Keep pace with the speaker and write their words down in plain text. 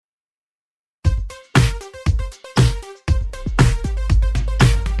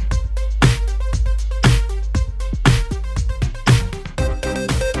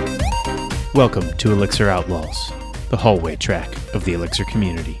Welcome to Elixir Outlaws, the hallway track of the Elixir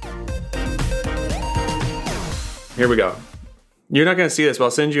community. Here we go. You're not going to see this, but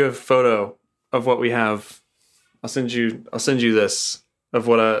I'll send you a photo of what we have. I'll send you this of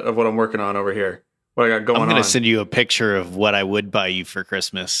what I'm working on over here. What I got going on. I'm going to send you a picture of what I would buy you for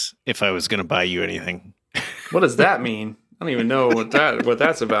Christmas if I was going to buy you anything. What does that mean? I don't even know what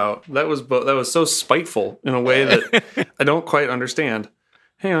that's about. That was so spiteful in a way that I don't quite understand.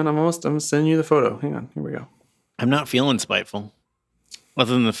 Hang on, I'm going to send you the photo. Hang on, here we go. I'm not feeling spiteful,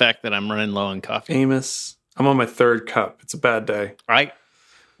 other than the fact that I'm running low on coffee. Amos, I'm on my third cup. It's a bad day.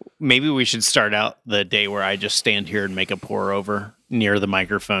 Maybe we should start out the day where I just stand here and make a pour over near the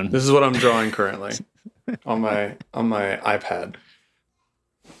microphone. This is what I'm drawing currently on my iPad.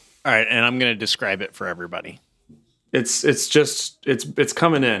 All right, and I'm going to describe it for everybody. It's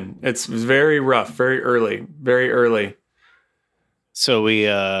coming in. It's very rough, very early. So we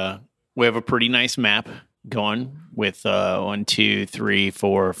have a pretty nice map going with 1, 2, 3,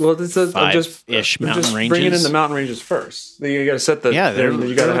 4, well, this is, 5-ish mountain just ranges. Bringing in the mountain ranges first. You got to set the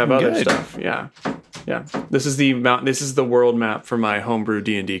you got to have other good stuff. Yeah. This is the world map for my homebrew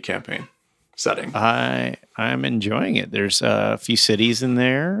D&D campaign setting. I'm enjoying it. There's a few cities in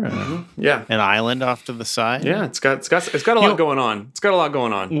there. Yeah, an island off to the side. Yeah, it's got a lot going on. It's got a lot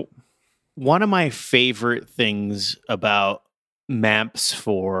going on. One of my favorite things about maps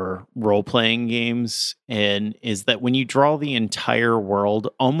for role-playing games is that when you draw the entire world,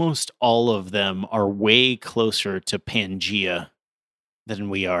 almost all of them are way closer to Pangea than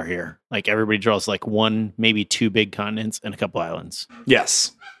we are here. Like everybody draws like one, maybe two big continents and a couple islands.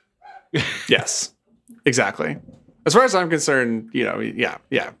 Yes. Yes. Exactly. As far as I'm concerned, yeah.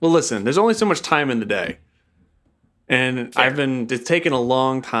 Well, listen, there's only so much time in the day. And it's taken a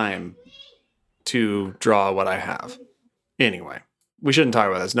long time to draw what I have. Anyway, we shouldn't talk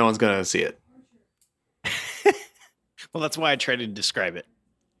about this. No one's going to see it. Well, that's why I tried to describe it.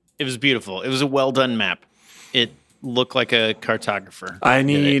 It was beautiful. It was a well-done map. It looked like a cartographer.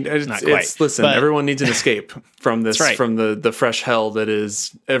 Listen, everyone needs an escape from this, right. From the fresh hell that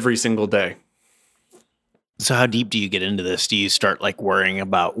is every single day. So how deep do you get into this? Do you start like worrying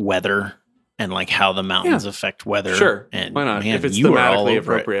about weather and like how the mountains affect weather? Sure. And why not? Man, if it's you thematically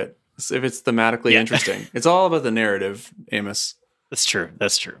appropriate. If it's thematically interesting. It's all about the narrative, Amos. That's true.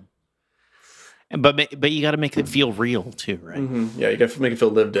 But you got to make it feel real too, right? Mm-hmm. Yeah, you got to make it feel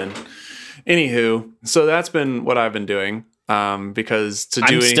lived in. Anywho, so that's been what I've been doing. Because to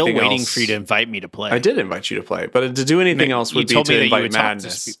do anything else, I'm still waiting for you to invite me to play. I did invite you to play, but to do anything else would be to invite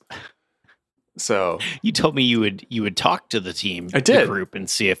madness. So you told me you would talk to the team, I did. The group, and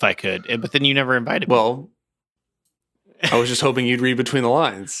see if I could, but then you never invited me. Well, I was just hoping you'd read between the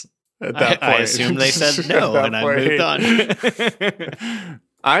lines. At that point, I assumed they said no, and I moved on.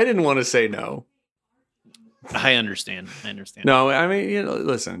 I didn't want to say no. I understand. No, I mean,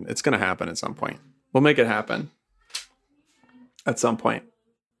 listen, it's going to happen at some point. We'll make it happen at some point.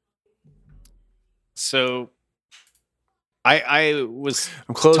 So I'm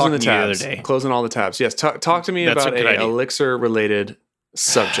closing the tabs. the other day. Closing all the tabs. Yes, talk to me about an Elixir-related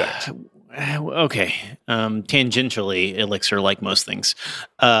subject. Okay. Tangentially, Elixir, like most things.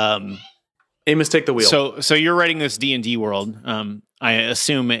 Amos, take the wheel. So you're writing this D&D world. I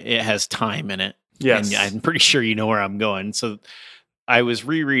assume it has time in it. Yes. And I'm pretty sure you know where I'm going. So I was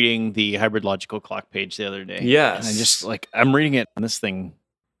rereading the Hybrid Logical Clock page the other day. Yes. And I just I'm reading it, and this thing,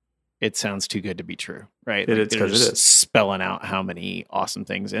 it sounds too good to be true, right? It is, because it is. Spelling out how many awesome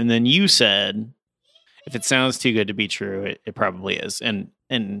things. And then you said, if it sounds too good to be true, it probably is. And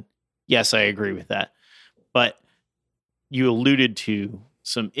yes, I agree with that. But you alluded to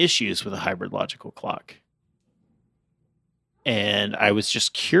some issues with a hybrid logical clock. And I was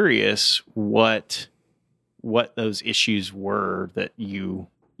just curious what those issues were that you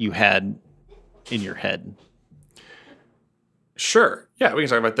had in your head. Sure. Yeah, we can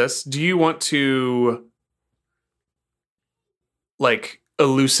talk about this. Do you want to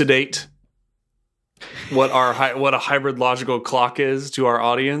elucidate what a hybrid logical clock is to our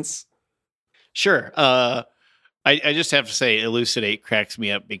audience? Sure. I just have to say, elucidate cracks me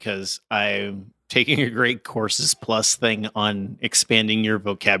up because I'm taking a Great Courses Plus thing on expanding your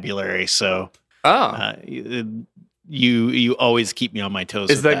vocabulary. So, you always keep me on my toes.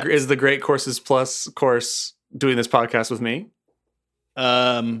 Is the Great Courses Plus course doing this podcast with me?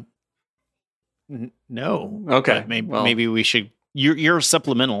 No. Okay. Maybe we should. You're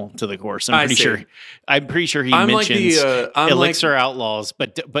supplemental to the course. I'm pretty sure he mentions Elixir Outlaws,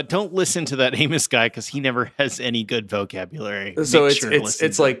 but don't listen to that Amos guy because he never has any good vocabulary. So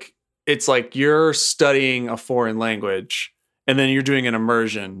it's like you're studying a foreign language and then you're doing an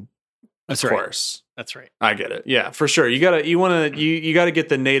immersion That's of right. course. That's right. I get it. Yeah, for sure. You gotta get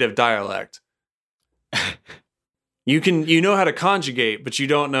the native dialect. You know how to conjugate, but you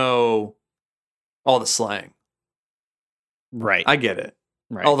don't know all the slang. Right. I get it.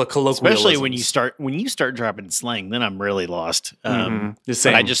 Right. All the colloquialisms. Especially when you start dropping slang, then I'm really lost. The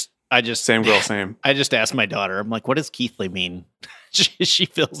same. I just Same girl, same. I just asked my daughter. I'm like, what does Keithley mean? she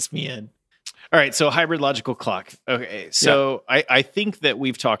fills me in. All right, so hybrid logical clock. Okay, so I think that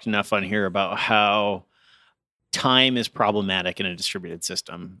we've talked enough on here about how time is problematic in a distributed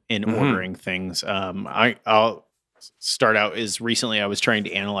system in ordering things. I'll start out as recently I was trying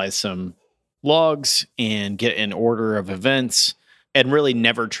to analyze some logs and get an order of events, and really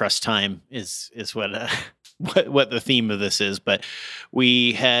never trust time is what the theme of this is. But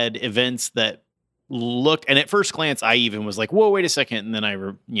we had events that looked, and at first glance, I even was like, whoa, wait a second. And then I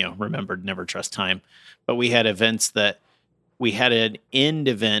remembered never trust time. But we had events that we had an end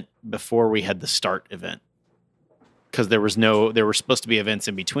event before we had the start event. Because there were supposed to be events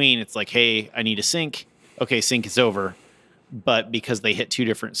in between. It's like, hey, I need a sync. Okay, sync is over. But because they hit two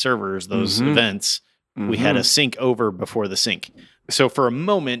different servers, those events, we had a sync over before the sync. So for a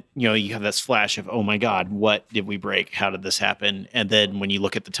moment, you have this flash of, oh my God, what did we break? How did this happen? And then when you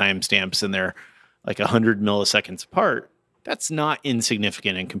look at the timestamps and they're like 100 milliseconds apart, that's not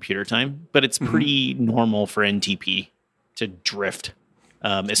insignificant in computer time, but it's pretty normal for NTP to drift,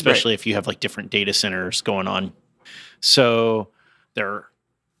 especially if you have like different data centers going on. So their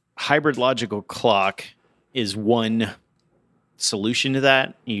hybrid logical clock is one solution to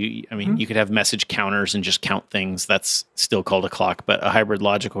that. You could have message counters and just count things. That's still called a clock, but a hybrid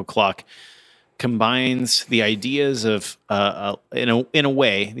logical clock combines the ideas of, in a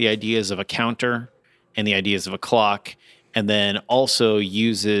way, the ideas of a counter and the ideas of a clock, and then also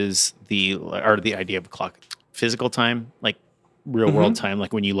uses the idea of a clock, physical time, like real world time.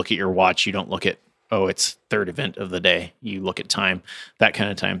 Like when you look at your watch, you don't look at, oh, it's third event of the day. You look at time, that kind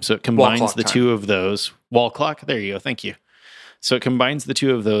of time. So it combines the two of those. Wall clock. There you go. Thank you. So it combines the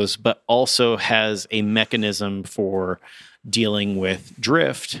two of those, but also has a mechanism for dealing with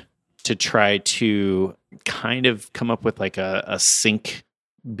drift to try to kind of come up with like a sync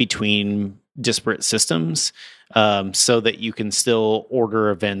between disparate systems, so that you can still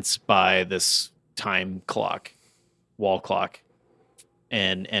order events by this time clock, wall clock,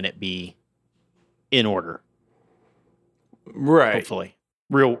 and it be in order. Right. Hopefully.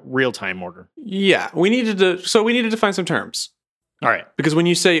 Real time order. Yeah. We needed to define some terms. All right. Because when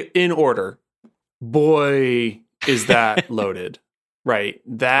you say in order, boy, is that loaded. Right.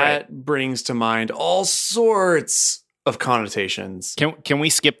 That brings to mind all sorts of connotations. Can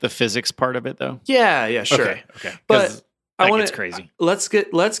we skip the physics part of it though? Yeah, sure. Okay. But it's crazy.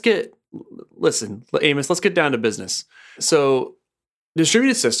 Listen, Amos, let's get down to business. So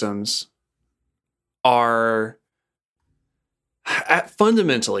distributed systems are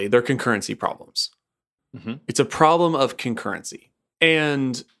fundamentally they're concurrency problems. It's a problem of concurrency.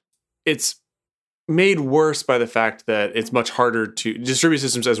 And it's made worse by the fact that it's much harder to distribute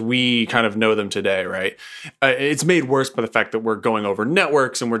systems as we kind of know them today, right? It's made worse by the fact that we're going over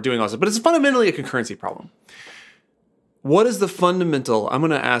networks and we're doing all this, but it's fundamentally a concurrency problem. What is the fundamental? I'm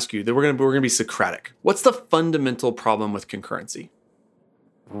going to ask you that we're going to be Socratic. What's the fundamental problem with concurrency?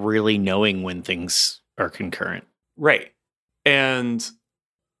 Really knowing when things are concurrent. Right. And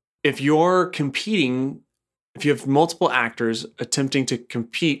if you're competing, if you have multiple actors attempting to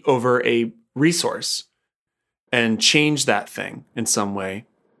compete over a resource and change that thing in some way,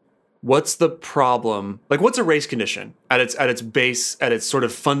 what's the problem? Like, what's a race condition at its base, at its sort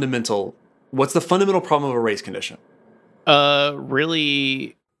of fundamental? What's the fundamental problem of a race condition?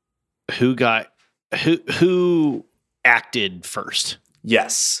 Really, who acted first?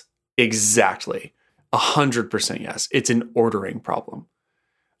 Yes, exactly. 100% yes. It's an ordering problem.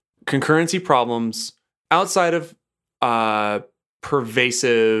 Concurrency problems outside of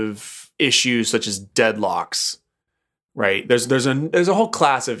pervasive issues such as deadlocks, right? There's a whole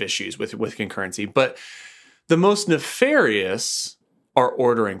class of issues with concurrency, but the most nefarious are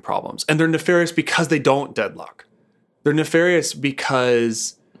ordering problems, and they're nefarious because they don't deadlock. They're nefarious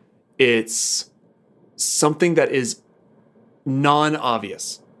because it's something that is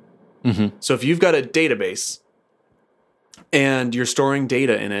non-obvious. So if you've got a database and you're storing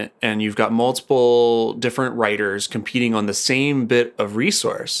data in it and you've got multiple different writers competing on the same bit of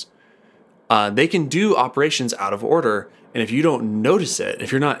resource, they can do operations out of order. And if you don't notice it,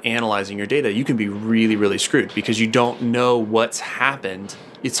 if you're not analyzing your data, you can be really, really screwed because you don't know what's happened.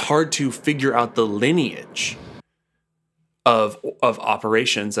 It's hard to figure out the lineage of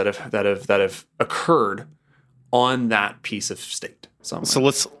operations that have occurred on that piece of state, somewhere.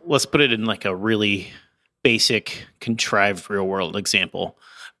 So let's put it in like a really basic, contrived real world example.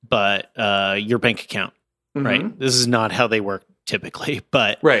 But your bank account, right? This is not how they work typically,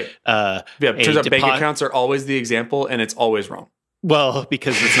 but right. It turns out bank accounts are always the example, and it's always wrong. Well,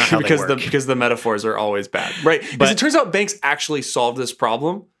 because it's not how they work. Because the metaphors are always bad, right? Because it turns out banks actually solve this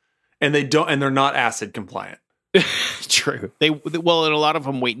problem, and they're not ACID compliant. True. And a lot of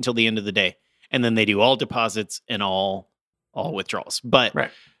them wait until the end of the day, and then they do all deposits and all withdrawals. But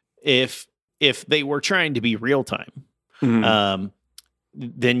if they were trying to be real time,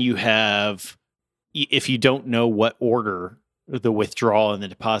 then you have, if you don't know what order the withdrawal and the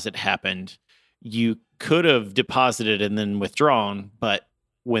deposit happened, you could have deposited and then withdrawn, but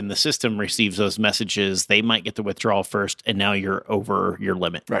when the system receives those messages, they might get the withdrawal first, and now you're over your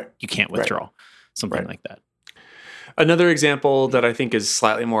limit. Right. You can't withdraw. Something like that. Another example that I think is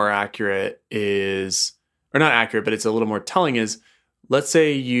slightly more accurate is, or not accurate, but it's a little more telling is, let's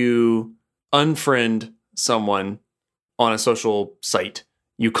say you unfriend someone on a social site.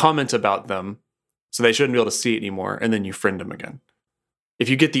 You comment about them, so they shouldn't be able to see it anymore, and then you friend them again. If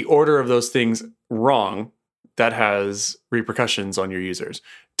you get the order of those things wrong, that has repercussions on your users.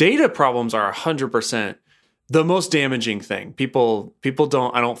 Data problems are 100% the most damaging thing. People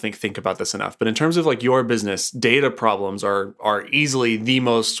don't, I don't think about this enough, but in terms of like your business, data problems are easily the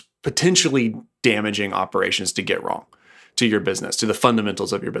most potentially damaging operations to get wrong to your business, to the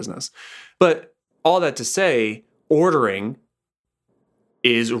fundamentals of your business. But all that to say, ordering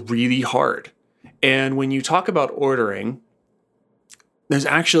is really hard. And when you talk about ordering, there's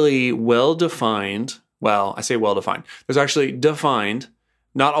actually well-defined, there's actually defined,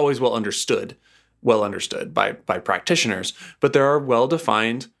 not always well understood by practitioners, but there are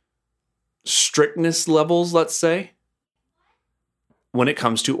well-defined strictness levels, let's say, when it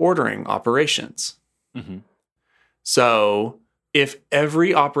comes to ordering operations. Mm-hmm. So if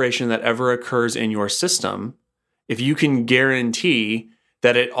every operation that ever occurs in your system, if you can guarantee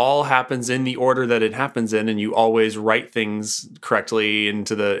that it all happens in the order that it happens in, and you always write things correctly in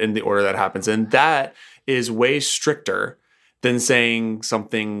the order that happens in, that is way stricter than saying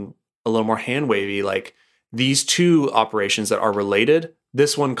something a little more hand-wavy, like these two operations that are related,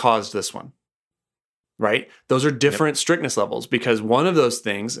 this one caused this one, right? Those are different strictness levels, because one of those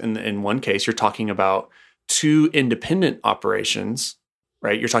things, in one case, you're talking about two independent operations,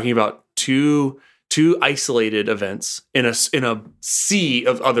 right? You're talking about two isolated events in a sea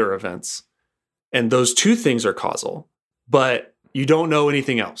of other events. And those two things are causal, but you don't know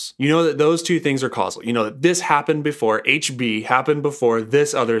anything else. You know that those two things are causal. You know that this happened before, HB happened before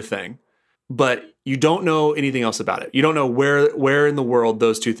this other thing, but you don't know anything else about it. You don't know where in the world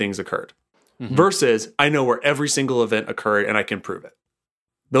those two things occurred. Mm-hmm. Versus, I know where every single event occurred and I can prove it.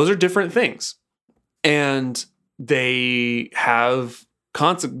 Those are different things. And they have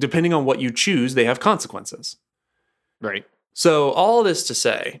depending on what you choose, they have consequences. Right. So all this to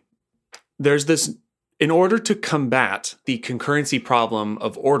say, there's this, in order to combat the concurrency problem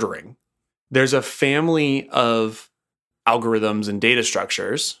of ordering, there's a family of algorithms and data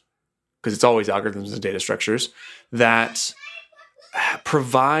structures, because it's always algorithms and data structures, that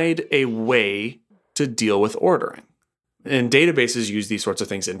provide a way to deal with ordering. And databases use these sorts of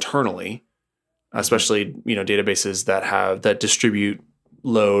things internally, especially, databases that distribute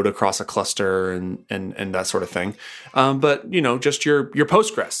load across a cluster and that sort of thing. But just your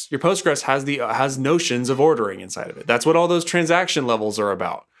Postgres. Your Postgres has notions of ordering inside of it. That's what all those transaction levels are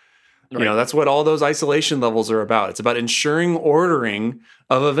about. Right. That's what all those isolation levels are about. It's about ensuring ordering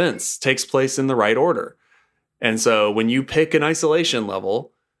of events takes place in the right order. And so when you pick an isolation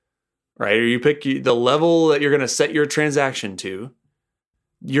level, right, or you pick the level that you're going to set your transaction to,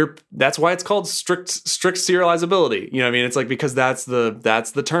 that's why it's called strict serializability. It's like, because that's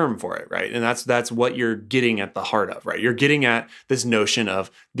the term for it, right? And that's what you're getting at the heart of, right? You're getting at this notion of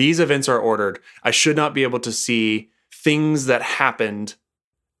these events are ordered. I should not be able to see things that happened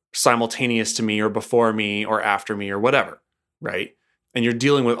simultaneous to me or before me or after me or whatever, right? And you're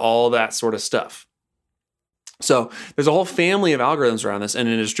dealing with all that sort of stuff. So there's a whole family of algorithms around this, and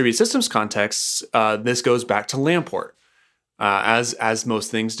in a distributed systems context, this goes back to Lamport. As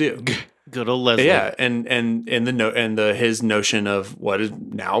most things do. Good old Leslie. Yeah, and his notion of what is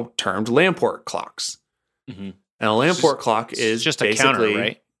now termed Lamport clocks. Mm-hmm. And a Lamport clock is just a counter,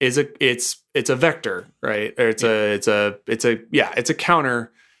 right? It's a vector, right? Or it's a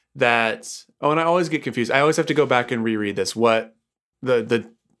counter that. Oh, and I always get confused. I always have to go back and reread this. What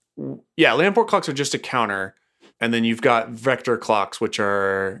Lamport clocks are just a counter, and then you've got vector clocks, which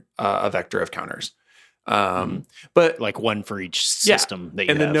are a vector of counters. But like one for each system that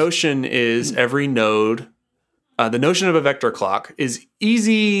you and have. The notion is every node the notion of a vector clock is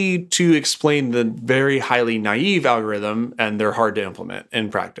easy to explain the very highly naive algorithm, and they're hard to implement in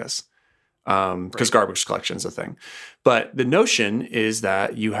practice because garbage collection is a thing. But the notion is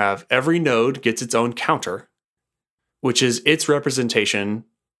that you have every node gets its own counter, which is its representation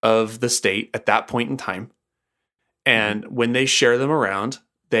of the state at that point in time. And when they share them around,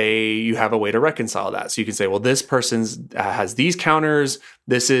 you have a way to reconcile that. So you can say, well, this person's has these counters.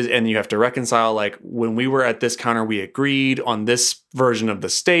 And you have to reconcile, like, when we were at this counter, we agreed on this version of the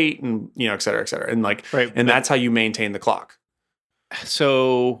state, and, et cetera, et cetera. And and that's how you maintain the clock.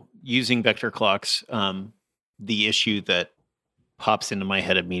 So using vector clocks, the issue that pops into my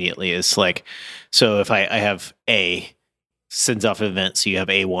head immediately is like, so if I have A sends off an event, so you have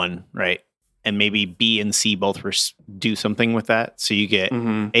A1, right? And maybe B and C both do something with that. So you get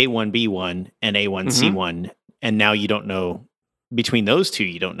A1, B1 and A1, C1. And now you don't know, between those two,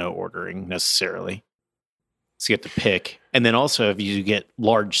 you don't know ordering necessarily. So you have to pick. And then also, if you get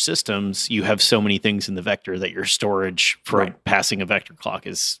large systems, you have so many things in the vector that your storage for passing a vector clock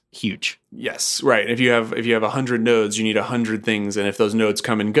is huge. Yes, right. If you have 100 nodes, you need 100 things. And if those nodes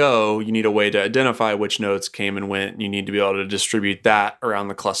come and go, you need a way to identify which nodes came and went. You need to be able to distribute that around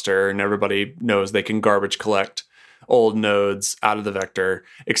the cluster, and everybody knows they can garbage collect old nodes out of the vector,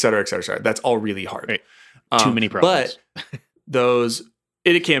 et cetera, et cetera, et cetera. That's all really hard. Right. Too many problems. But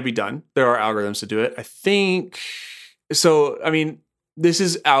it can be done. There are algorithms to do it. I think so. I mean, this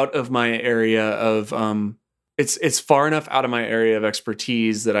is out of my area of it's far enough out of my area of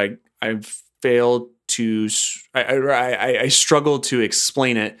expertise that I've failed to I struggle to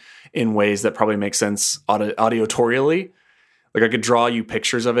explain it in ways that probably make sense auditorially. Like, I could draw you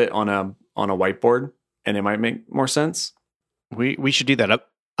pictures of it on a whiteboard, and it might make more sense. We should do that,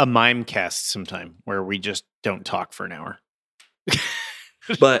 a mime cast sometime where we just don't talk for an hour.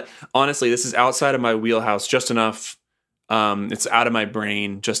 But honestly, this is outside of my wheelhouse just enough. It's out of my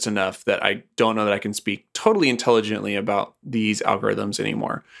brain just enough that I don't know that I can speak totally intelligently about these algorithms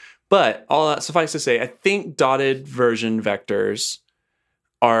anymore. But all that suffice to say, I think dotted version vectors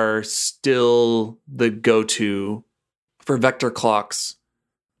are still the go-to for vector clocks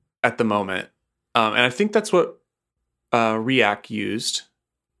at the moment. And I think that's what Riak used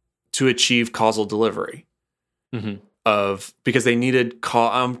to achieve causal delivery. Because they needed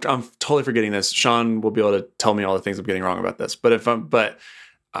I'm totally forgetting this. Sean will be able to tell me all the things I'm getting wrong about this. But if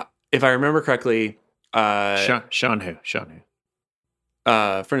I remember correctly, Sean who?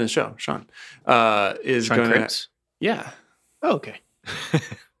 Friend of the show, Sean, is going to, yeah. Oh, okay.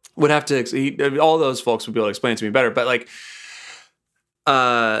 Would have to, all those folks would be able to explain it to me better. But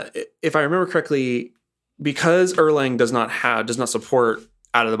if I remember correctly, because Erlang does not support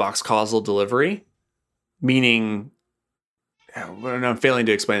out of the box causal delivery, meaning, I'm failing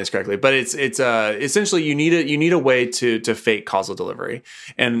to explain this correctly, but it's essentially you need a way to fake causal delivery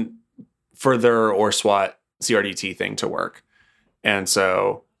and for their ORSWAT CRDT thing to work. And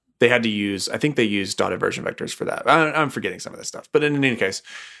so they had to use dotted version vectors for that. I'm forgetting some of this stuff, but in any case,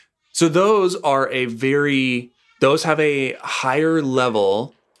 so those have a higher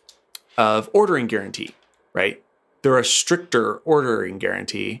level of ordering guarantee, right? They're a stricter ordering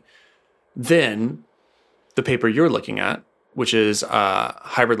guarantee than the paper you're looking at, which is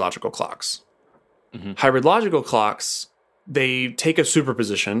hybrid logical clocks. Hybrid logical clocks, they take a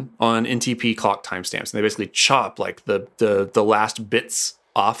superposition on NTP clock timestamps, and they basically chop like the last bits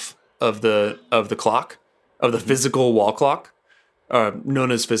off of the clock, of the physical wall clock,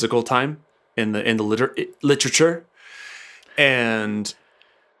 known as physical time in the literature, and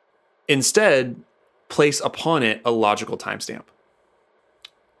instead place upon it a logical timestamp.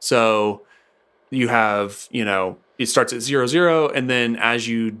 So you have, it starts at 00, and then as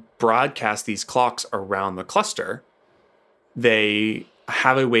you broadcast these clocks around the cluster, they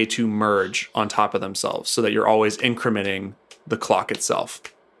have a way to merge on top of themselves so that you're always incrementing the clock itself.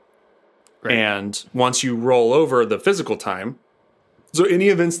 Right. And once you roll over the physical time, so any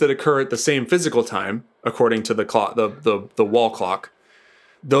events that occur at the same physical time, according to the clock, the wall clock,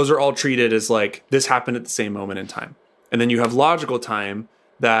 those are all treated as like this happened at the same moment in time. And then you have logical time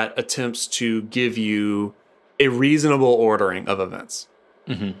that attempts to give you a reasonable ordering of events.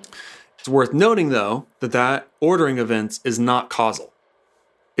 It's worth noting, though, that ordering events is not causal.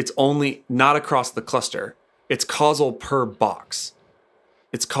 It's only not across the cluster. It's causal per box.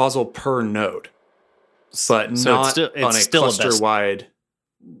 It's causal per node, but so not on a cluster-wide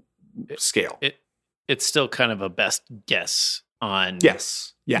scale. It's still kind of a best guess on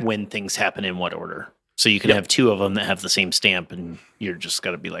when things happen in what order. So you can have two of them that have the same stamp, and you're just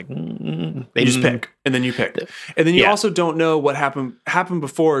got to be like, you just pick, and then you pick, and then you also don't know what happened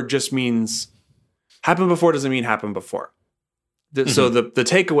before. Just means Happen before doesn't mean happen before. So the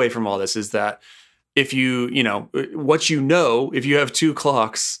takeaway from all this is that if you know, if you have two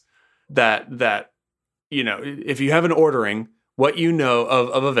clocks that if you have an ordering, what you know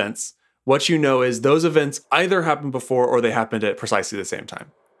of events, what you know is those events either happened before or they happened at precisely the same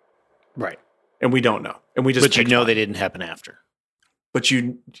time. Right. And we don't know. And we just But you know they didn't happen after. But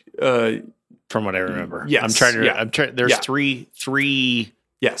from what I remember. Yes. I'm trying there's three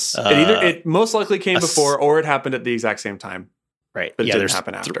Yes. It most likely came before or it happened at the exact same time. Right. But it didn't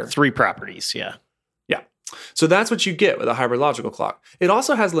happen after. Three properties, yeah. Yeah. So that's what you get with a hybrid logical clock. It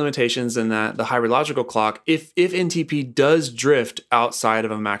also has limitations in that the hybrid logical clock, if NTP does drift outside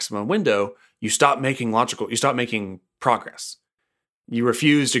of a maximum window, you stop making progress. You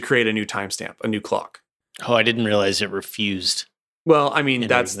refuse to create a new timestamp, a new clock. Oh, I didn't realize it refused. Well, I mean,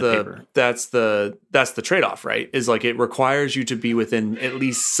 that's the trade-off, right? Is like it requires you to be within at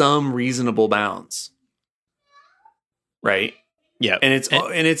least some reasonable bounds. Right? Yeah. And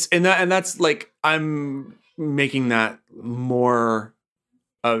that's like I'm making that more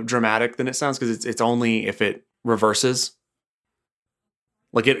dramatic than it sounds because it's only if it reverses.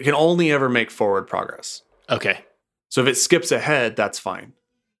 Like it can only ever make forward progress. Okay. So if it skips ahead, that's fine.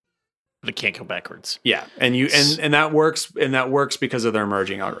 But it can't go backwards. Yeah, and that works because of their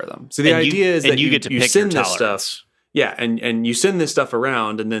merging algorithm. So the idea is that you get to pick send your this stuff. Yeah, and you send this stuff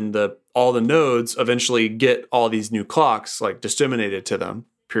around, and then all the nodes eventually get all these new clocks like disseminated to them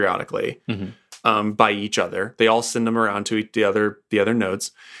periodically by each other. They all send them around to the other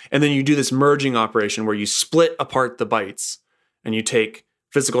nodes, and then you do this merging operation where you split apart the bytes, and you take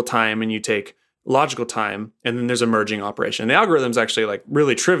physical time and you take logical time, and then there's a merging operation. The algorithm's actually like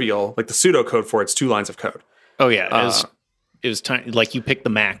really trivial. Like the pseudocode for it's 2 lines of code. Oh yeah, it was time. Like you pick the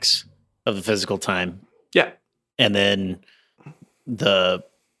max of the physical time. Yeah. And then the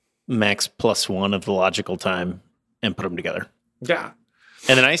max plus 1 of the logical time and put them together. Yeah.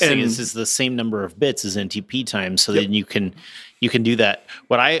 And the nice thing is it's the same number of bits as NTP time. So then you can do that.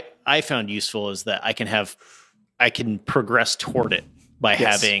 What I found useful is that I can progress toward it by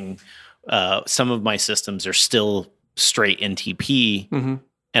having some of my systems are still straight NTP.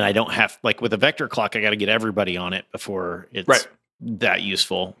 And I don't have, like with a vector clock, I got to get everybody on it before it's that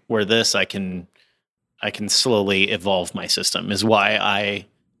useful. Where this, I can slowly evolve my system is why I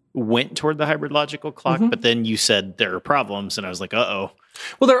went toward the hybrid logical clock. But then you said there are problems and I was like, uh-oh.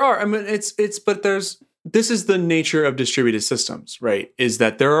 Well, there are. I mean, but this is the nature of distributed systems, right? Is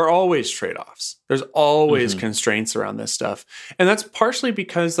that there are always trade-offs. There's always constraints around this stuff. And that's partially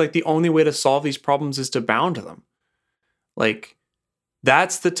because like the only way to solve these problems is to bound them. Like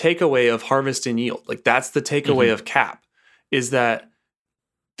that's the takeaway of harvest and yield. Like that's the takeaway of CAP is that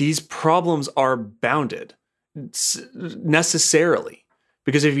these problems are bounded necessarily,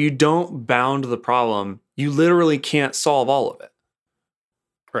 because if you don't bound the problem, you literally can't solve all of it.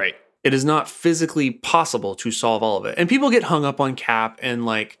 Right. It is not physically possible to solve all of it. And people get hung up on CAP and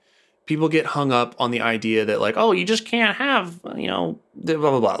like people get hung up on the idea that like, oh, you just can't have, blah,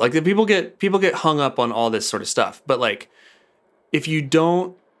 blah, blah. Like the people get hung up on all this sort of stuff. But like, if you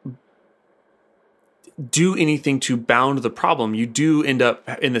don't do anything to bound the problem, you do end up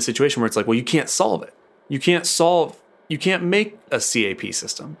in the situation where it's like, well, you can't solve it. You can't make a CAP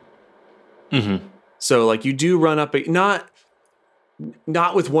system. So like you do run up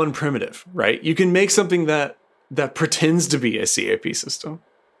not with one primitive, right? You can make something that pretends to be a CAP system,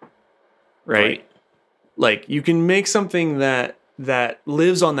 right? Like you can make something that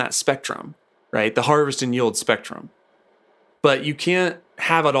lives on that spectrum, right? The harvest and yield spectrum, but you can't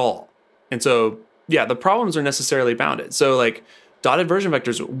have it all. And so, yeah, the problems are necessarily bounded. So like dotted version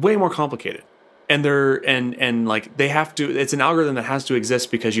vectors are way more complicated. And they have to, it's an algorithm that has to exist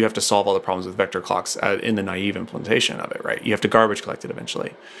because you have to solve all the problems with vector clocks in the naive implementation of it, right? You have to garbage collect it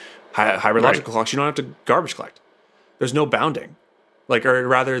eventually. Hybrid logical clocks, you don't have to garbage collect. There's no bounding. Or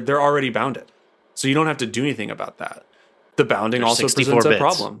rather, they're already bounded. So you don't have to do anything about that. The bounding also presents a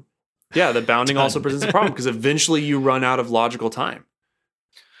problem. Yeah, the bounding also presents a problem because eventually you run out of logical time.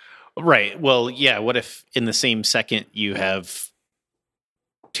 Right. Well, yeah, what if in the same second you have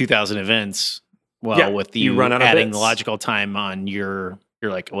 2,000 events? Well, with you run out adding the logical time on, you're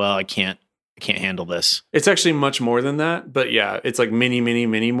like, well, I can't handle this. It's actually much more than that, but yeah, it's like many, many,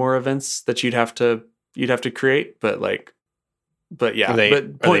 many more events that you'd have to create. But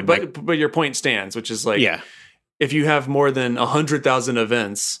your point stands, which is like, if you have more than 100,000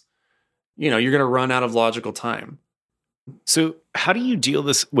 events, you're going to run out of logical time. So how do you deal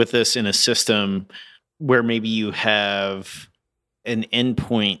with this in a system where maybe you have an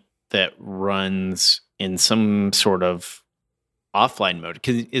endpoint that runs in some sort of offline mode?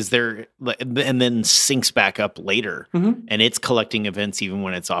 Is there, and then syncs back up later, and it's collecting events even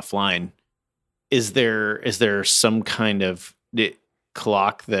when it's offline. Is there some kind of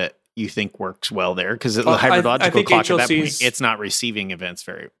clock that you think works well there? Because the hybrid logical clock at that point, it's not receiving events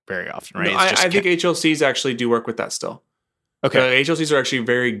very, very often, right? No, I think HLCs actually do work with that still. Okay. HLCs are actually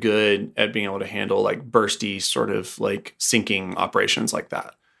very good at being able to handle like bursty sort of like syncing operations like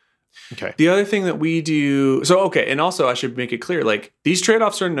that. Okay. The other thing that we do, and also I should make it clear, like these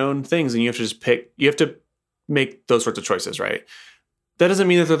trade-offs are known things and you have to just you have to make those sorts of choices, right? That doesn't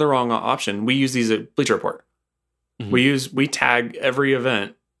mean that they're the wrong option. We use these at Bleacher Report. Mm-hmm. We tag every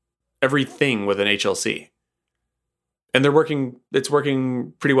event, everything with an HLC. And it's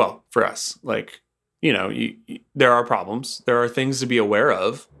working pretty well for us. Like, there are problems. There are things to be aware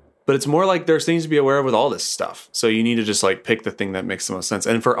of, but it's more like there's things to be aware of with all this stuff. So you need to just like pick the thing that makes the most sense.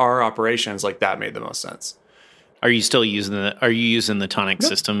 And for our operations, like that made the most sense. Are you still using the Tonic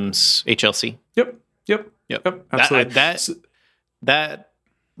Systems HLC? Yep. Absolutely. That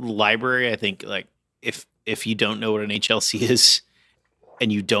library, I think, like if you don't know what an HLC is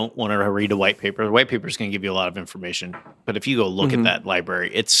and you don't want to read a white paper, the white paper is going to give you a lot of information. But if you go look at that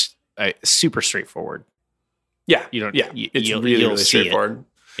library, it's super straightforward. Yeah. It's really straightforward. It.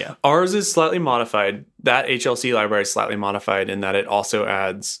 Yeah. Ours is slightly modified. That HLC library is slightly modified in that it also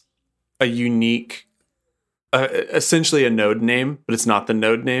adds a unique, essentially a node name, but it's not the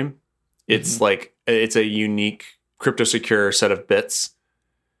node name. It's like, it's a unique crypto secure set of bits.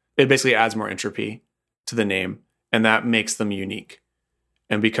 It basically adds more entropy to the name, and that makes them unique.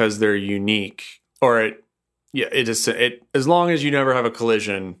 And because they're unique, as long as you never have a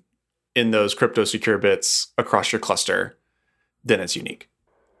collision in those crypto secure bits across your cluster, then it's unique.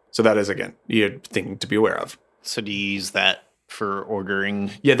 So that is, again, a thing to be aware of. So do you use that for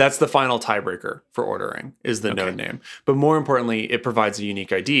ordering? Yeah, that's the final tiebreaker for ordering is the node name. But more importantly, it provides a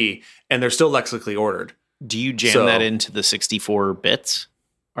unique ID, and they're still lexically ordered. Do you jam that into the 64 bits?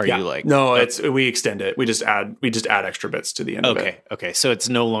 You like no? We extend it. We just add extra bits to the end of it. Okay. So it's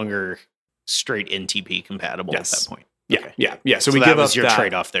no longer straight NTP compatible at that point. Yeah. So we give up your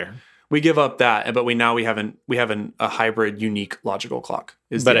trade-off there. We give up that, but we have a hybrid unique logical clock.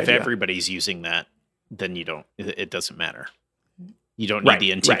 But if everybody's using that, then it doesn't matter. You don't need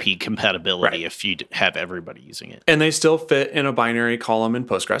the NTP compatibility if you have everybody using it. And they still fit in a binary column in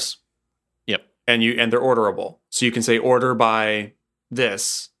Postgres. Yep. And they're orderable. So you can say order by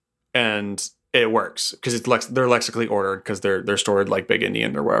this and it works because they're lexically ordered because they're stored like Big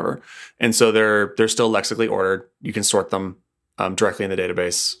Endian or wherever. And so they're still lexically ordered. You can sort them directly in the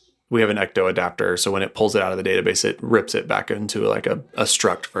database. We have an ecto adapter, so when it pulls it out of the database, it rips it back into like a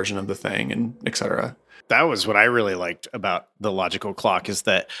struct version of the thing, and et cetera. That was what I really liked about the logical clock is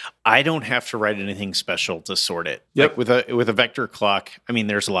that I don't have to write anything special to sort it. Yep. Like with a vector clock, I mean,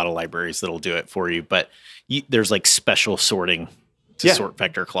 there's a lot of libraries that'll do it for you, but there's like special sorting to sort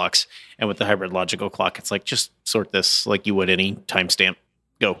vector clocks. And with the hybrid logical clock, it's like just sort this like you would any timestamp.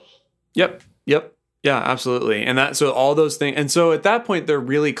 Go. Yep. Yeah, absolutely. And so all those things. And so at that point, they're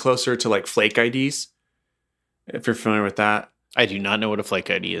really closer to like flake IDs, if you're familiar with that. I do not know what a flake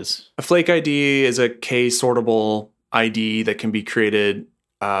ID is. A flake ID is a k-sortable ID that can be created,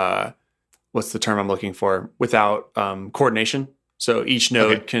 what's the term I'm looking for, without coordination. So each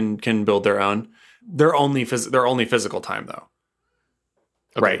node can build their own. They're only physical time, though.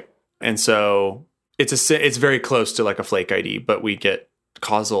 Okay. Right. And so it's very close to like a flake ID, but we get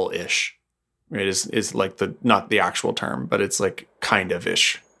causal-ish. Right, is like not the actual term, but it's like kind of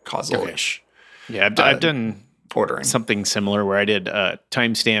ish, causal ish. Yeah, I've done ordering something similar where I did a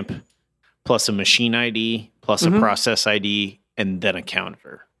timestamp plus a machine ID plus a process ID and then a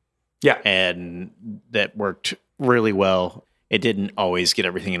counter. Yeah, and that worked really well. It didn't always get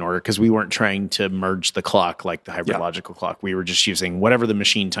everything in order because we weren't trying to merge the clock like the hybrid logical clock. We were just using whatever the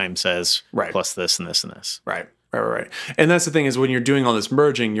machine time says plus this and this and this. Right. And that's the thing is when you're doing all this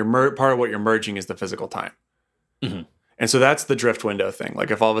merging, part of what you're merging is the physical time. Mm-hmm. And so that's the drift window thing.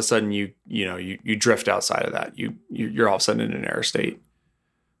 Like if all of a sudden you drift outside of that, you're all of a sudden in an error state.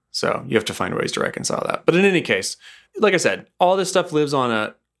 So you have to find ways to reconcile that. But in any case, like I said, all this stuff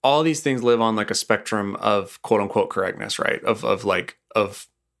all these things live on like a spectrum of quote unquote correctness, right? Of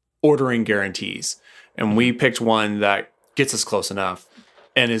ordering guarantees. And we picked one that gets us close enough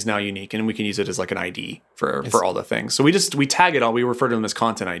and is now unique, and we can use it as like an ID for all the things. So we tag it all. We refer to them as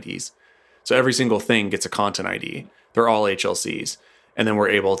content IDs. So every single thing gets a content ID. They're all HLCs. And then we're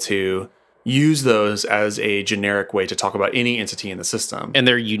able to use those as a generic way to talk about any entity in the system. And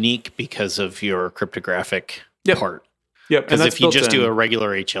they're unique because of your cryptographic part. Yep. Because if you just do a regular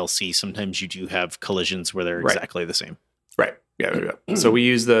HLC, sometimes you do have collisions where they're exactly the same. Right. Yeah. So we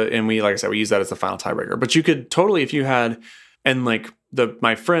use like I said, we use that as the final tiebreaker. But you could totally, if you had, and like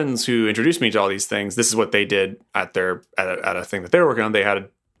my friends who introduced me to all these things, this is what they did at a thing that they were working on. They had,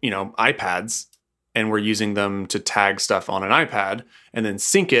 iPads, and were using them to tag stuff on an iPad and then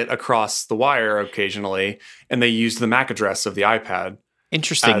sync it across the wire occasionally. And they used the MAC address of the iPad.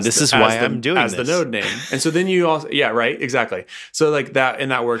 Interesting. This is why I'm doing this. As the node name. And so then you also, yeah, right. Exactly. So like that,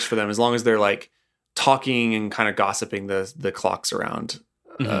 and that works for them as long as they're like talking and kind of gossiping the clocks around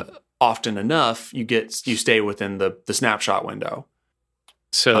often enough, you stay within the snapshot window.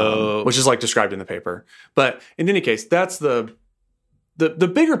 So, which is like described in the paper. But in any case, that's the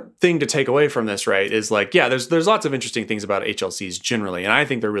bigger thing to take away from this, right? Is like, yeah, there's lots of interesting things about HLCs generally, and I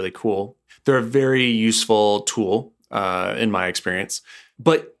think they're really cool. They're a very useful tool in my experience.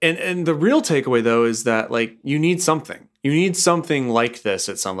 But and the real takeaway though is that like you need something. You need something like this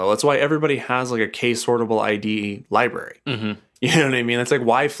at some level. That's why everybody has like a case sortable ID library. Mm-hmm. You know what I mean? That's like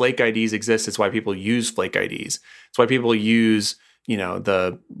why Flake IDs exist. It's why people use Flake IDs. It's why people use,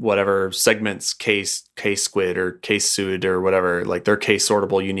 the whatever segments case squid or case suid or whatever, like their case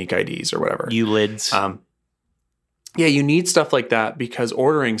sortable unique IDs or whatever. ULIDs. Yeah, you need stuff like that because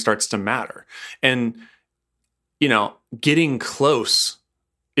ordering starts to matter. And, getting close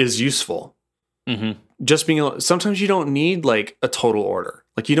is useful. Mm-hmm. Just sometimes you don't need like a total order.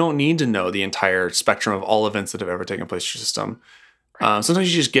 Like you don't need to know the entire spectrum of all events that have ever taken place in your system.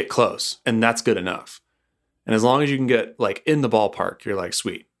 Sometimes you just get close and that's good enough. And as long as you can get like in the ballpark, you're like,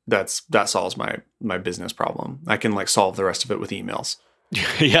 sweet, that solves my business problem. I can like solve the rest of it with emails.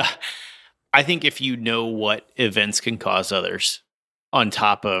 Yeah. I think if you know what events can cause others on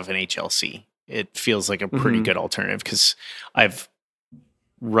top of an HLC, it feels like a pretty good alternative because I've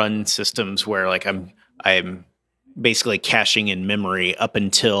run systems where like I'm basically caching in memory up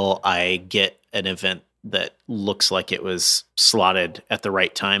until I get an event that looks like it was slotted at the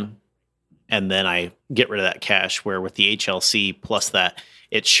right time. And then I get rid of that cache, where with the HLC plus that,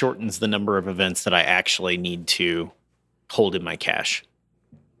 it shortens the number of events that I actually need to hold in my cache.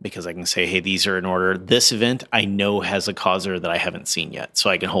 Because I can say, hey, these are in order. This event I know has a causer that I haven't seen yet. So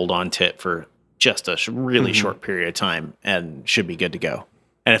I can hold on to it for just a really short period of time and should be good to go.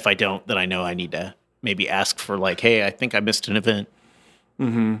 And if I don't, then I know I need to maybe ask for like, hey, I think I missed an event.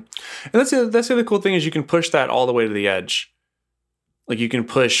 Mm-hmm. And that's the other cool thing is you can push that all the way to the edge. Like you can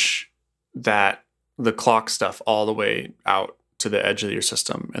push the clock stuff all the way out to the edge of your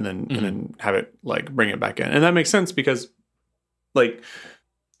system and then have it like bring it back in. And that makes sense because like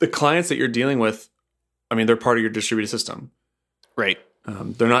the clients that you're dealing with, I mean, they're part of your distributed system. Right.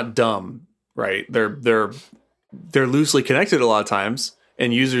 They're not dumb, right? They're loosely connected a lot of times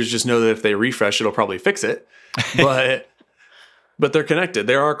and users just know that if they refresh, it'll probably fix it. But they're connected.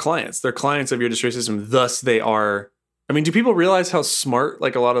 They are clients. They're clients of your distributed system. Thus they are, I mean, do people realize how smart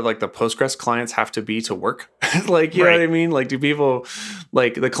like a lot of like the Postgres clients have to be to work? Like, you know what I mean? Like, do people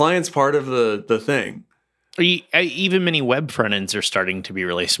like the client's part of the thing? Even many web front ends are starting to be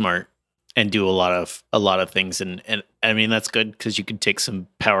really smart and do a lot of things. And I mean, that's good because you can take some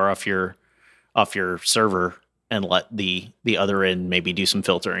power off your server and let the other end maybe do some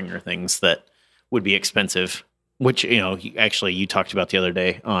filtering or things that would be expensive, which, you talked about the other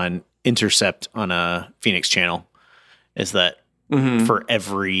day on Intercept on a Phoenix channel. Is that for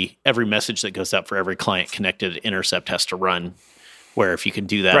every message that goes out for every client connected, Intercept has to run. Where if you can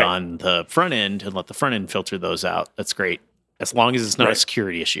do that on the front end and let the front end filter those out, that's great. As long as it's not a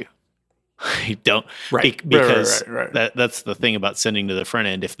security issue. You don't because that's the thing about sending to the front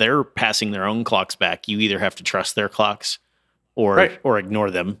end. If they're passing their own clocks back, you either have to trust their clocks or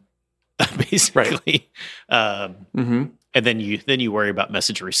ignore them, basically. And then you worry about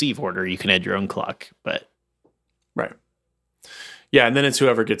message receive order. You can add your own clock, but. Right. Yeah, and then it's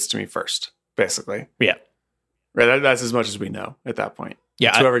whoever gets to me first, basically. Yeah. Right. That's as much as we know at that point. Yeah.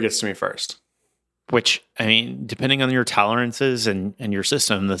 It's whoever gets to me first. Which, I mean, depending on your tolerances and your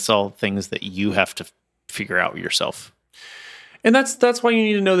system, that's all things that you have to figure out yourself. And that's why you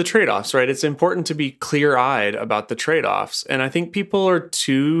need to know the trade-offs, right? It's important to be clear-eyed about the trade-offs. And I think people are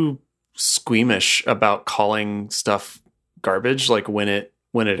too squeamish about calling stuff garbage, like when it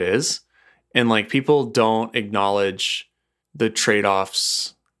is. And like people don't acknowledge the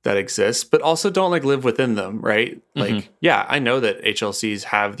trade-offs that exist, but also don't like live within them, right? Like, yeah, I know that HLCs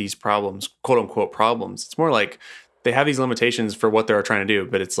have these problems, quote unquote problems. It's more like they have these limitations for what they're trying to do,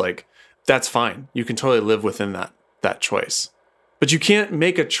 but it's like, that's fine. You can totally live within that choice. But you can't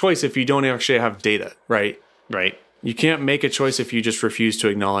make a choice if you don't actually have data, right? Right. You can't make a choice if you just refuse to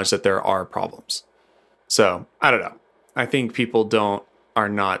acknowledge that there are problems. So I don't know. I think people are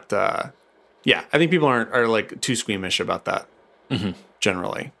like too squeamish about that.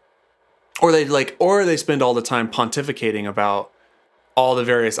 generally. Or they spend all the time pontificating about all the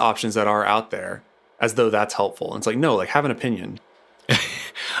various options that are out there as though that's helpful. And it's like, no, like have an opinion.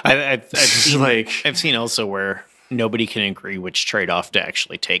 I've seen also where nobody can agree which trade-off to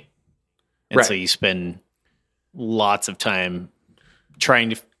actually take. And so you spend lots of time trying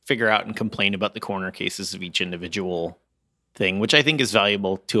to figure out and complain about the corner cases of each individual thing, which I think is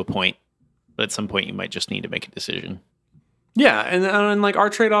valuable to a point. But at some point you might just need to make a decision. Yeah, and like our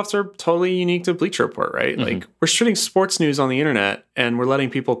trade-offs are totally unique to Bleacher Report, right? Like we're shooting sports news on the internet and we're letting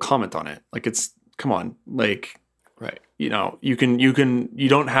people comment on it. Like come on, like you know, you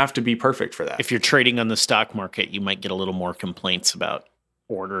don't have to be perfect for that. If you're trading on the stock market, you might get a little more complaints about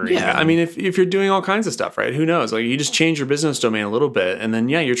ordering. Yeah, I mean, if you're doing all kinds of stuff, right? Who knows? Like you just change your business domain a little bit, and then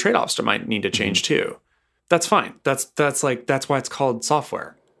your trade-offs might need to change too. That's fine. That's why it's called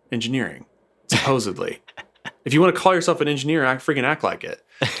software engineering, supposedly. If you want to call yourself an engineer, freaking act like it.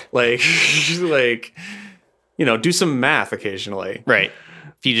 Like, do some math occasionally. Right.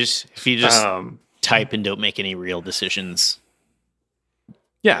 If you just type and don't make any real decisions.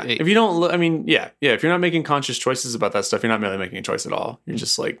 Yeah. If you don't, if you're not making conscious choices about that stuff, you're not really making a choice at all. You're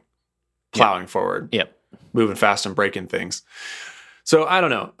just like plowing forward. Yep. Moving fast and breaking things. So I don't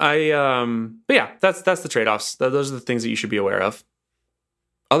know. But yeah, that's the trade-offs. Those are the things that you should be aware of.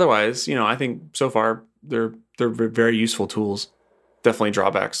 Otherwise, I think so far they're very useful tools. Definitely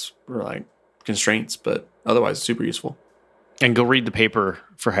drawbacks or like constraints, but otherwise super useful. And go read the paper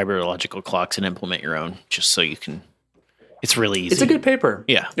for hydrological clocks and implement your own, just so you can. It's really easy. It's a good paper.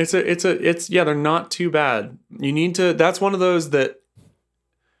 Yeah. They're not too bad. You need to. That's one of those that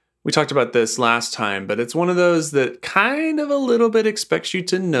we talked about this last time, but it's one of those that kind of a little bit expects you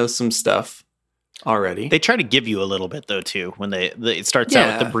to know some stuff already. They try to give you a little bit though too when it starts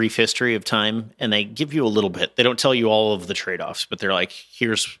out with the brief history of time, and they give you a little bit. They don't tell you all of the trade-offs, but they're like,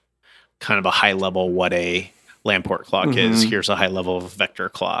 here's kind of a high level what a Lamport clock is. Here's a high level of vector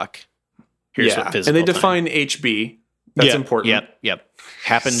clock. Here's what physical. And they define HB. That's important. Yep.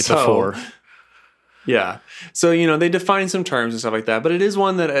 Happened before. Yeah. So, they define some terms and stuff like that, but it is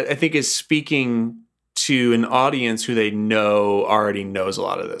one that I think is speaking to an audience who they know already knows a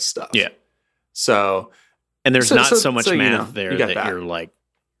lot of this stuff. Yeah. So, and there's not so much math there that you're like,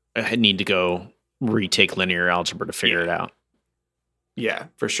 I need to go retake linear algebra to figure it out. Yeah,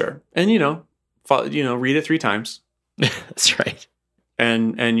 for sure. And, read it 3 times. That's right.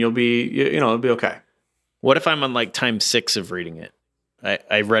 And you'll be, it'll be okay. What if I'm on like time 6 of reading it?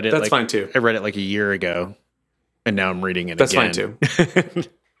 I read it. That's fine too. I read it like a year ago, and now I'm reading it that's again. That's fine too.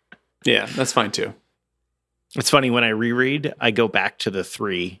 Yeah, that's fine too. It's funny when I reread, I go back to the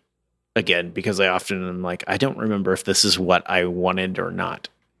 3 again because I often am like, I don't remember if this is what I wanted or not.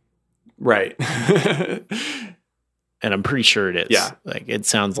 Right. And I'm pretty sure it is. Yeah. Like it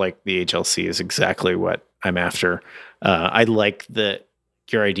sounds like the HLC is exactly what I'm after. I like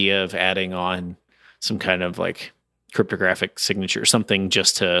your idea of adding on some kind of like cryptographic signature, something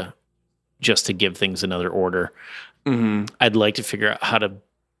just to give things another order. I'd like to figure out how to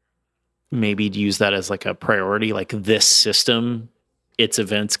maybe use that as like a priority, like this system, its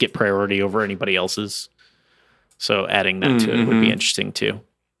events get priority over anybody else's. So adding that to it would be interesting too.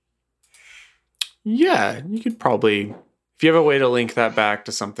 Yeah, you could probably, if you have a way to link that back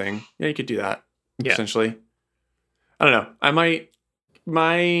to something, you could do that. Yeah. Essentially. I don't know.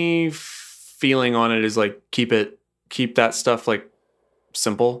 My feeling on it is like keep that stuff like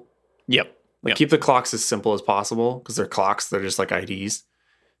simple. Yep. Keep the clocks as simple as possible because they're clocks. They're just like IDs.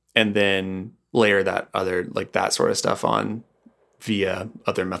 And then layer that other, like that sort of stuff on via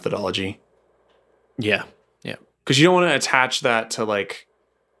other methodology. Yeah. Because you don't want to attach that to like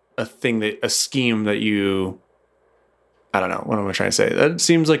a scheme that you, I don't know, what am I trying to say? That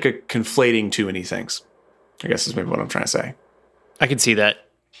seems like a conflating too many things, I guess is maybe what I'm trying to say. I can see that.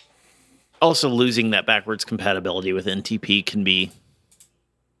 Also, losing that backwards compatibility with NTP can be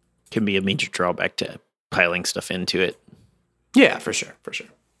a major drawback to piling stuff into it. Yeah, for sure.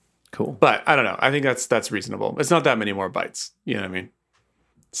 Cool. But I don't know. I think that's reasonable. It's not that many more bytes. You know what I mean?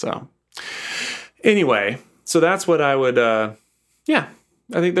 So anyway, so that's what I would,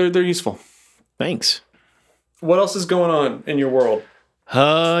 I think they're useful. Thanks. What else is going on in your world?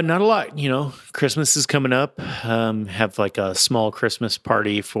 Not a lot. Christmas is coming up. Have like a small Christmas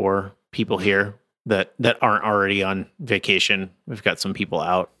party for people here that aren't already on vacation. We've got some people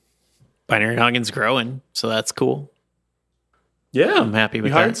out. Binary Noggin's growing, so that's cool. Yeah, I'm happy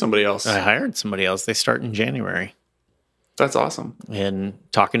with that. You hired somebody else. I hired somebody else. They start in January. That's awesome. And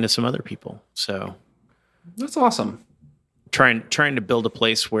talking to some other people. So that's awesome. Trying to build a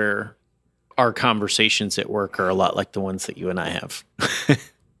place where our conversations at work are a lot like the ones that you and I have.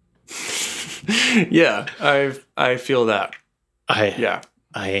 Yeah, I feel that.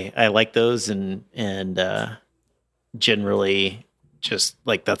 I like those and generally just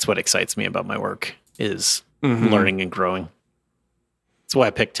like that's what excites me about my work is learning and growing. That's why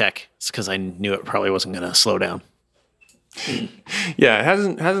I picked tech. It's because I knew it probably wasn't going to slow down. Yeah,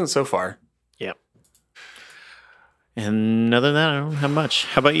 it hasn't so far. Yep. And other than that, I don't have much.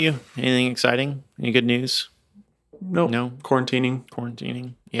 How about you? Anything exciting? Any good news? Nope. No. Quarantining.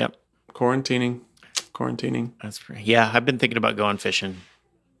 Yep. Quarantining. That's pretty. Yeah, I've been thinking about going fishing.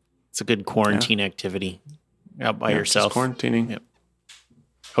 It's a good quarantine activity. Out by yourself. Just quarantining. Yep.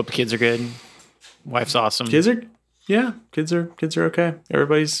 Hope the kids are good. Wife's awesome. Kids are okay.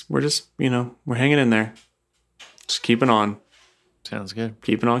 We're just, we're hanging in there. Just keeping on. Sounds good.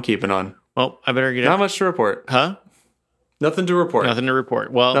 Keeping on. Well, I better get Not much to report. Huh? Nothing to report. Nothing to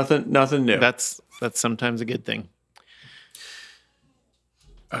report. Well, nothing new. That's sometimes a good thing.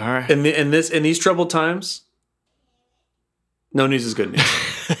 All right. In these troubled times, no news is good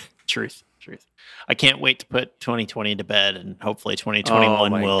news. Truth. I can't wait to put 2020 to bed, and hopefully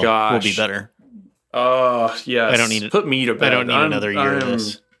 2021 will be better. Oh yes. I don't need it. Put me to bed. I don't need another year of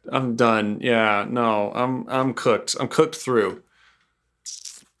this. I'm done. Yeah. No. I'm cooked. I'm cooked through.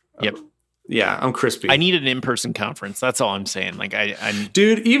 Yep. Yeah, I'm crispy. I need an in-person conference. That's all I'm saying. Like I'm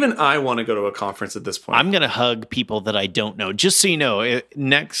dude, even I want to go to a conference at this point. I'm going to hug people that I don't know. Just so you know,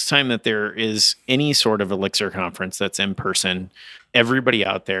 next time that there is any sort of Elixir conference that's in person, everybody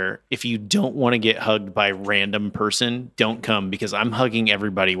out there, if you don't want to get hugged by a random person, don't come because I'm hugging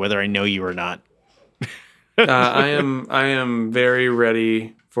everybody, whether I know you or not. I am very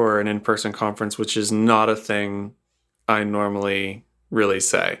ready for an in-person conference, which is not a thing I normally really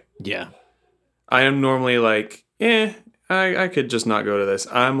say. Yeah. I am normally like, I could just not go to this.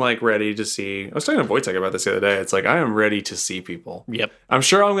 I'm like ready to see. I was talking to Wojtek about this the other day. It's like, I am ready to see people. Yep. I'm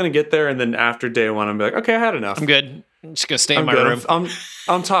sure I'm going to get there. And then after day one, I'm like, okay, I had enough. I'm good. I'm just going to stay in my room.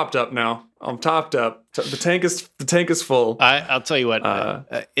 I'm topped up now. I'm topped up. The tank is full. I'll tell you what,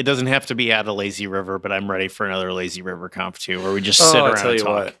 it doesn't have to be at a lazy river, but I'm ready for another lazy river conf too, where we just sit around and talk.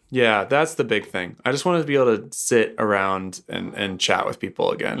 What. Yeah, that's the big thing. I just want to be able to sit around and chat with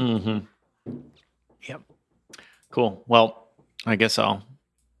people again. Mm-hmm. Yep. Cool. Well, I guess I'll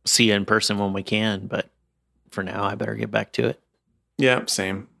see you in person when we can, but for now, I better get back to it. Yeah,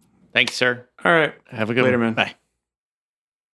 same. Thanks, sir. All right. Have a good Later, one. man. Bye.